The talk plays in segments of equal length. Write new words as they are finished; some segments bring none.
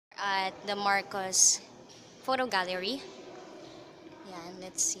at the Marcos photo gallery. Yeah, and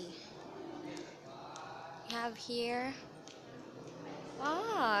let's see. We have here.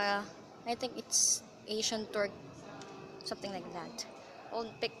 Ah, I think it's Asian tour, something like that. Old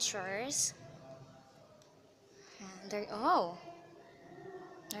pictures. And there. Oh,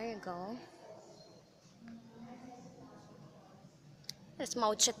 there you go. That's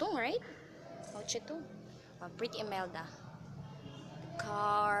Mao Zedong, right? Mao Zedong. Pretty Imelda.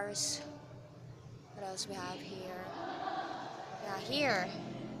 Cars. What else we have here? Yeah, here.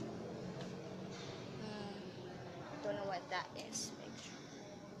 Don't know what that is.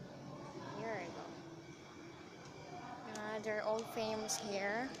 Here we go. They're old frames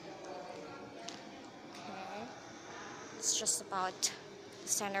here. Okay. It's just about the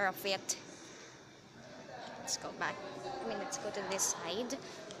center of it. Let's go back. Let's go to this side.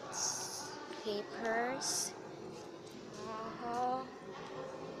 Papers. Uh-huh.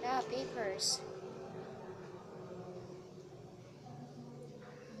 Yeah, papers.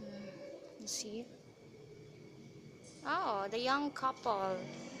 You see? Oh, the young couple.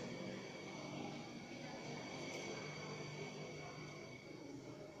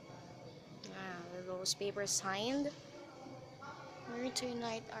 Those papers signed. Learn to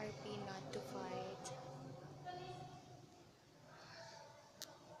unite, RP, not to fight.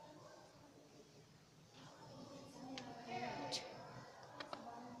 Right.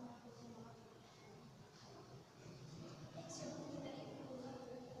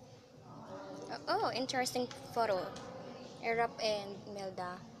 Oh, interesting photo. Arab and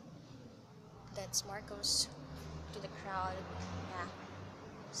Melda. That's Marcos to the crowd. Yeah.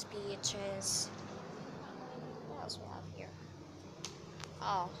 Speeches. What else we have here?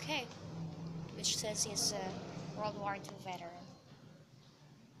 Oh, okay. Which says he's a World War II veteran.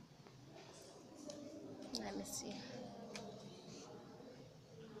 Let me see.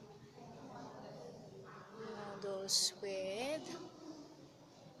 Those with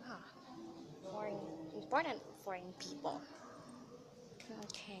foreign, important foreign people.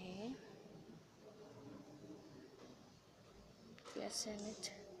 Okay. Yes,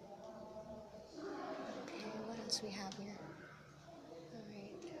 Senate. Okay, what else we have here?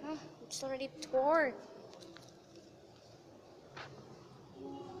 Alright. It's already tore.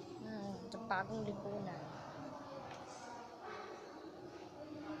 The bagong lipunan.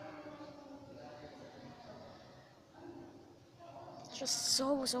 Just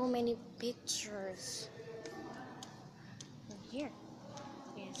so many pictures. And here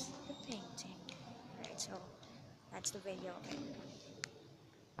is the painting. Alright, so that's the video of it.